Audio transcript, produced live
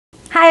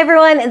Hi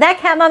everyone, That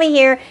Cat Mommy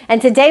here,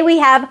 and today we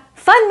have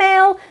fun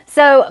mail.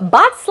 So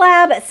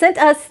BOTSLAB sent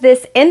us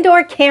this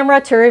indoor camera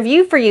to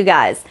review for you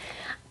guys.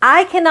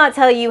 I cannot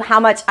tell you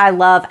how much I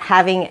love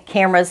having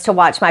cameras to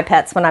watch my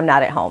pets when I'm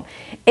not at home.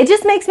 It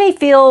just makes me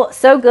feel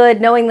so good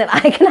knowing that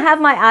I can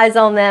have my eyes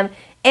on them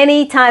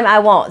anytime I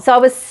want. So I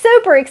was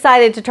super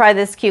excited to try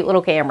this cute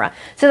little camera.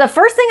 So the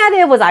first thing I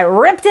did was I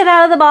ripped it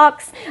out of the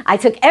box. I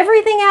took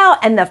everything out,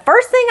 and the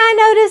first thing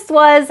I noticed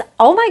was,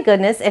 oh my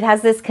goodness, it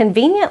has this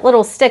convenient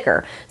little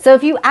sticker. So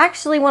if you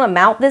actually want to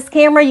mount this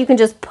camera, you can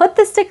just put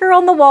the sticker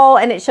on the wall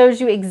and it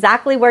shows you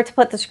exactly where to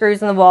put the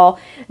screws in the wall,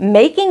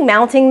 making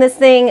mounting this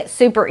thing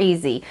super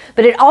easy.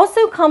 But it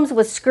also comes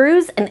with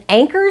screws and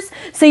anchors,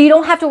 so you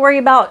don't have to worry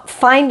about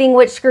finding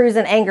which screws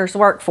and anchors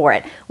work for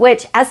it,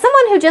 which, as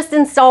someone who just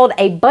installed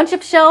a bunch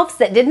of shelves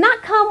that did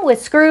not come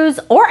with screws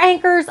or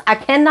anchors, I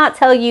cannot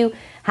tell you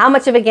how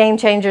much of a game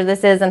changer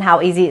this is and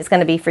how easy it's going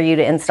to be for you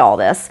to install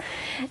this.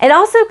 It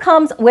also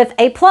comes with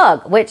a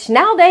plug, which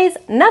nowadays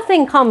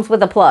nothing comes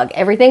with a plug.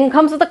 Everything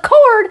comes with a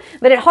cord,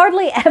 but it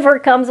hardly ever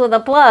comes with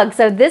a plug.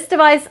 So this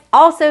device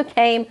also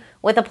came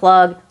with a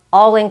plug,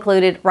 all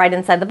included right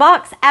inside the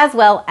box, as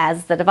well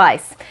as the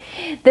device.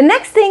 The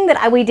next thing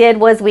that we did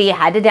was we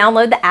had to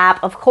download the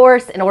app, of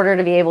course, in order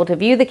to be able to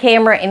view the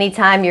camera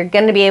anytime. You're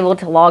going to be able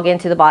to log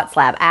into the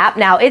BOTSLAB app.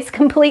 Now, it's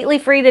completely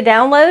free to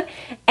download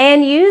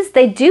and use.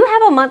 They do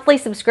have a monthly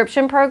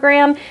subscription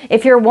program.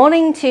 If you're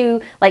wanting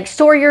to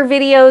store your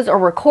videos or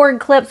record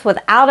clips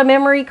without a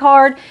memory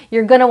card,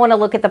 you're going to want to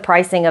look at the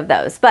pricing of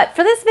those. But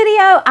for this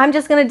video, I'm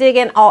just going to dig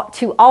in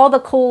to all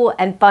the cool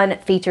and fun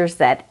features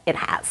that it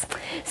has.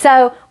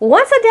 So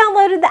once I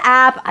downloaded the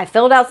app, I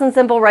filled out some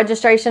simple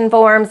registration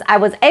forms. I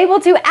was able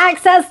to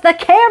access the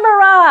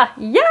camera.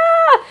 Yeah!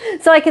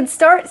 So I could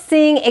start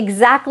seeing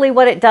exactly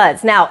what it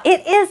does. Now,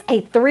 it is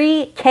a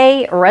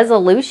 3K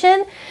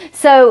resolution,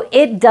 so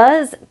it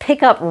does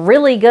pick up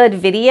really good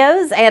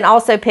videos and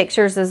also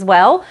pictures as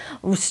well,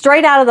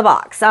 straight out of the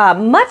box.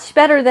 Much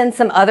better than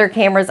some other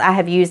cameras I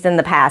have used in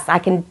the past. I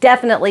can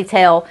definitely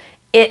tell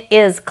it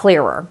is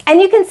clearer. And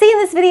you can see in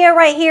this video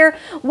right here,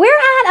 we're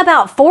at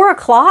about 4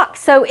 o'clock,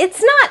 so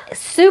it's not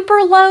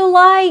super low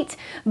light,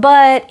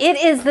 but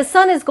the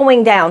sun is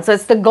going down, so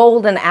it's the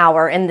golden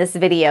hour in this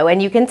video,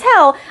 and you can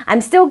tell I'm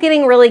still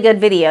getting really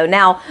good video.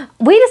 Now,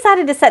 we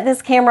decided to set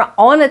this camera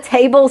on a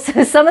table,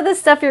 so some of the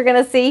stuff you're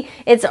gonna see,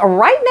 it's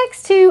right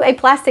next to a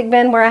plastic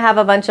bin where I have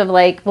a bunch of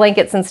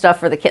blankets and stuff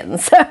for the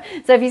kittens.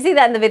 So if you see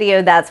that in the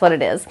video, that's what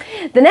it is.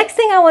 The next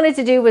thing I wanted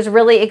to do was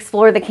really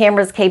explore the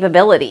camera's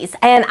capabilities,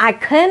 and I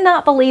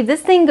cannot believe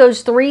this thing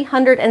goes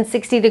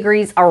 360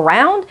 degrees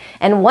around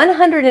and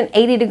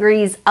 180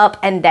 degrees up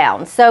and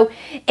down. So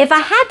if I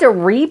had to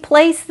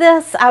replace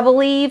this, I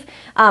believe,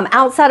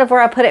 outside of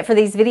where I put it for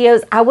these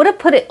videos, I would have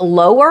put it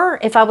lower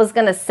if I was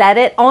going to set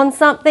it on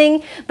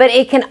something, but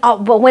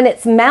but when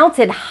it's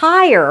mounted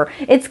higher,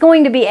 it's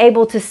going to be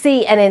able to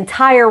see an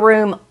entire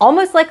room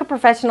almost like a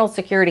professional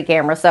security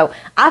camera. So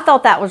I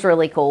thought that was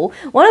really cool.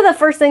 One of the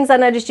first things I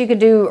noticed you could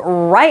do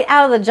right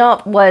out of the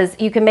jump was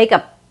you can make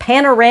a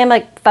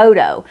panoramic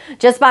photo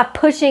just by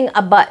pushing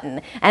a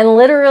button, and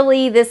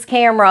literally this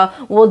camera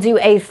will do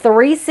a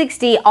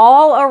 360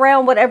 all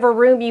around whatever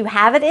room you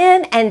have it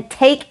in and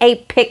take a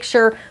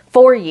picture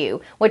for you,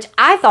 which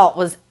I thought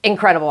was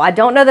incredible. I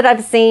don't know that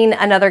I've seen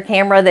another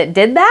camera that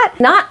did that.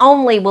 Not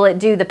only will it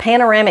do the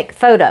panoramic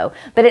photo,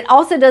 but it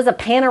also does a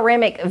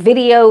panoramic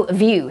video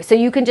view. So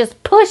you can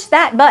just push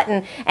that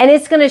button and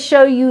it's gonna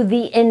show you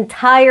the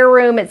entire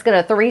room. It's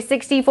gonna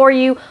 360 for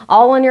you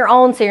all on your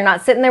own, so you're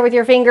not sitting there with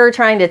your finger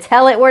trying to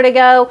tell it where to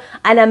go.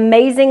 An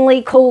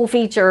amazingly cool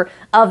feature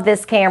of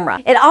this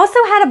camera. It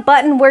also had a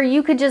button where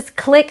you could just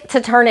click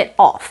to turn it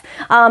off.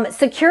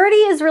 Security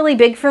is really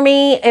big for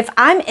me. If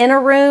I'm in a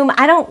room,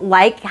 I don't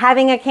like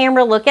having a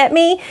camera look at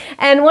me.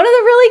 And one of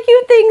the really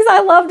cute things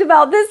I loved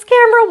about this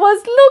camera was,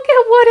 look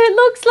at what it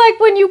looks like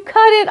when you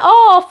cut it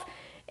off.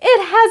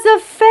 It has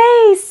a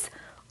face.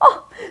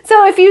 Oh,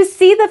 so if you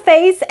see the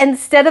face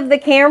instead of the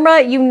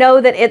camera, you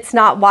know that it's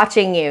not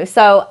watching you.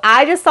 So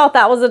I just thought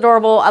that was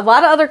adorable. A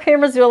lot of other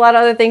cameras do a lot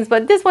of other things,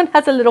 but this one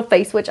has a little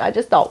face, which I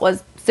just thought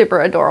was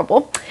super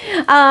adorable.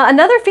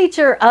 Another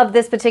feature of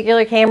this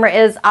particular camera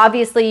is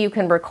obviously you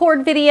can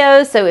record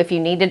videos. So if you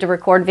needed to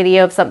record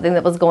video of something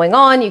that was going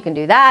on, you can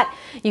do that.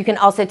 You can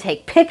also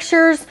take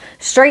pictures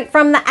straight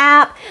from the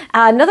app.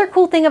 Another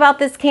cool thing about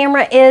this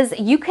camera is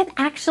you can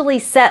actually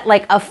set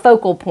a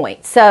focal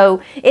point.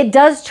 So it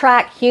does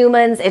track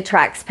humans, it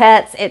tracks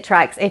pets, it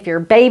tracks if your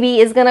baby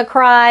is gonna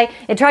cry,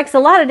 it tracks a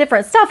lot of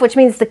different stuff, which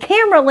means the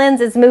camera lens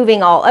is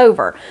moving all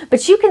over.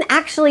 But you can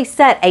actually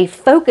set a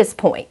focus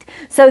point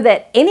so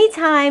that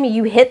anytime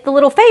you hit the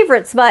little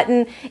favorites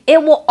button,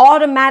 it will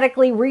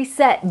automatically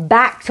reset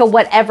back to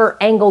whatever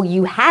angle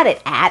you had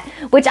it at,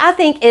 which I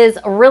think is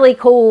really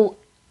cool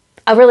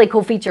a really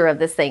cool feature of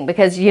this thing,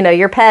 because you know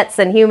your pets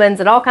and humans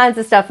and all kinds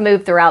of stuff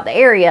move throughout the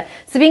area.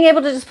 So being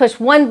able to just push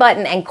one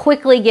button and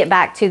quickly get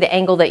back to the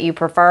angle that you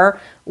prefer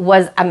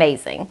was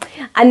amazing.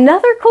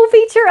 Another cool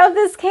feature of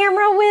this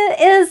camera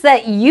is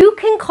that you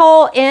can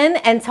call in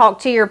and talk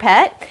to your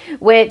pet,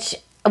 which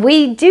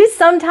we do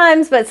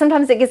sometimes, but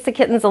sometimes it gets the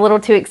kittens a little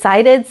too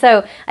excited.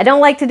 So I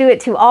don't like to do it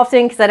too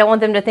often because I don't want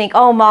them to think,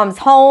 oh, mom's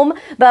home.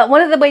 But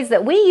one of the ways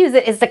that we use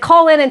it is to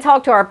call in and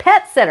talk to our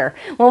pet sitter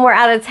when we're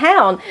out of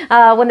town.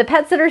 When the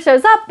pet sitter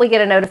shows up, we get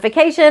a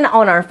notification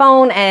on our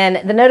phone,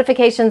 and the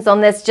notifications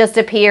on this just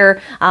appear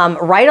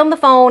right on the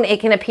phone. It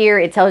can appear,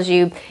 it tells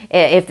you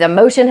if the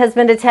motion has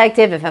been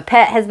detected, if a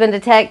pet has been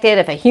detected,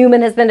 if a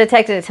human has been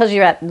detected. It tells you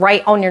that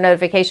right on your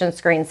notification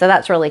screen. So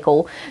that's really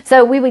cool.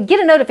 So we would get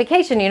a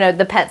notification, you know,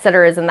 the pet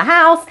sitter is in the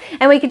house,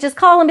 and we could just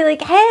call and be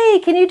like, hey,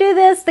 can you do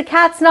this? The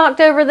cat's knocked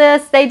over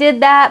this, they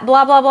did that,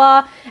 blah, blah,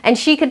 blah. And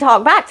she could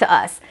talk back to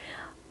us.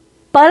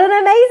 But an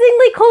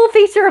amazingly cool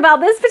feature about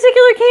this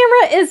particular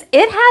camera is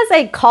it has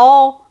a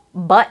call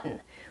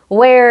button,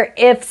 where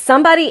if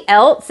somebody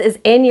else is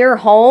in your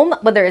home,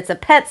 whether it's a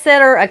pet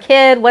sitter, a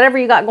kid, whatever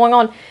you got going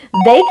on,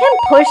 they can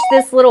push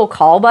this little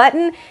call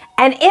button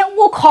and it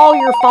will call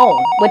your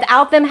phone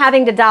without them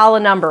having to dial a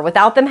number,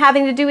 without them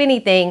having to do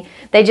anything.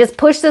 They just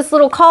push this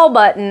little call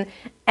button,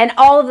 and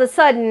all of a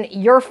sudden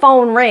your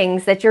phone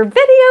rings that your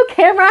video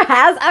camera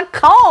has a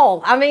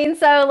call. I mean,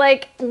 so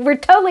like, we're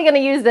totally gonna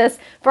use this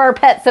for our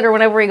pet sitter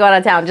whenever we go out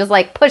of town. Just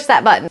like push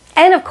that button.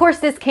 And of course,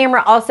 this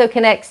camera also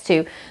connects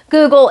to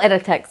Google, it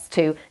connects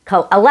to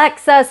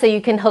Alexa, so you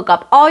can hook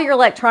up all your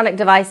electronic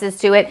devices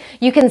to it.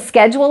 You can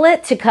schedule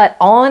it to cut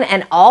on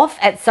and off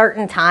at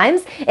certain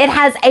times. It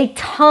has a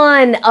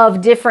ton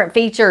of different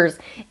features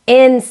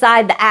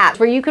inside the app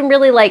where you can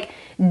really like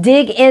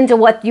dig into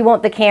what you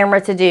want the camera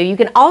to do. You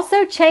can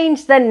also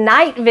change the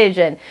night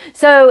vision.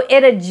 So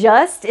it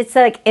adjusts, it's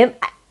like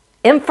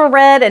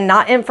infrared and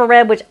not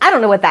infrared, which I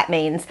don't know what that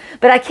means,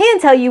 but I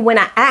can tell you when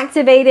I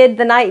activated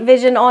the night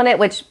vision on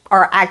it,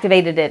 or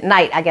activated it at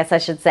night, I guess I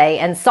should say,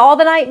 and saw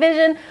the night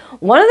vision,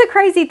 one of the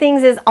crazy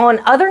things is on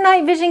other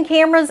night vision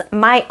cameras,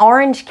 my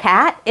orange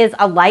cat is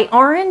a light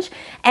orange,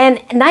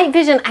 and night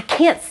vision, I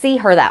can't see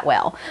her that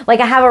well. Like,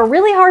 I have a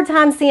really hard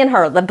time seeing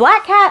her. The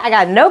black cat, I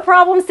got no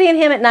problem seeing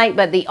him at night,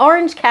 but the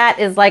orange cat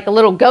is like a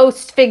little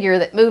ghost figure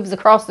that moves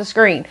across the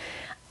screen.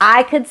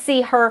 I could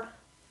see her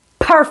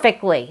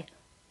perfectly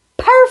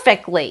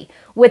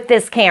with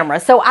this camera.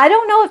 So I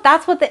don't know if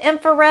that's what the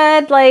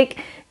infrared, like,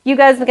 you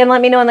guys can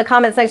let me know in the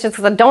comment section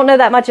because I don't know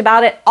that much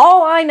about it.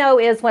 All I know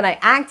is when I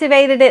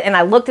activated it and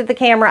I looked at the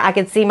camera, I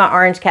could see my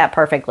orange cat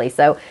perfectly.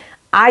 So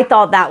I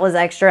thought that was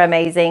extra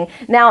amazing.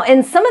 Now,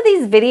 in some of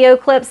these video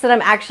clips that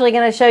I'm actually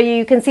going to show you,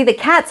 you can see the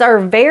cats are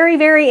very,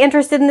 very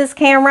interested in this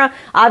camera.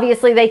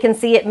 Obviously, they can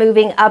see it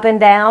moving up and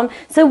down.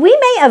 So we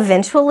may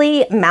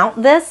eventually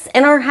mount this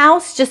in our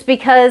house, just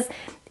because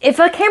if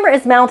a camera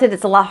is mounted,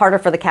 it's a lot harder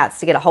for the cats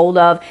to get a hold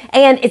of,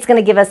 and it's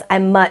gonna give us a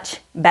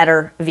much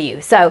better view.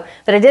 So,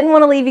 but I didn't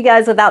wanna leave you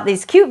guys without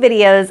these cute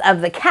videos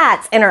of the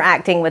cats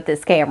interacting with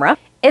this camera.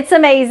 It's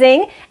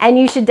amazing, and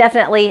you should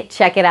definitely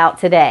check it out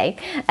today.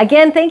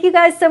 Again, thank you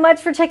guys so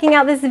much for checking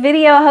out this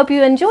video. I hope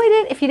you enjoyed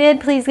it. If you did,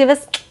 please give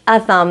us a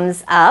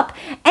thumbs up.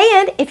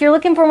 And if you're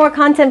looking for more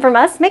content from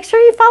us, make sure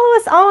you follow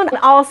us on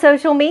all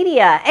social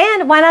media.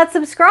 And why not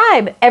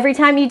subscribe? Every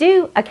time you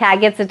do, a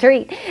cat gets a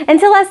treat.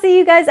 Until I see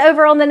you guys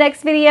over on the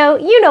next video,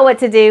 you know what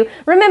to do.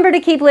 Remember to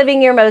keep living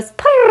your most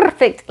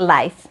perfect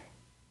life.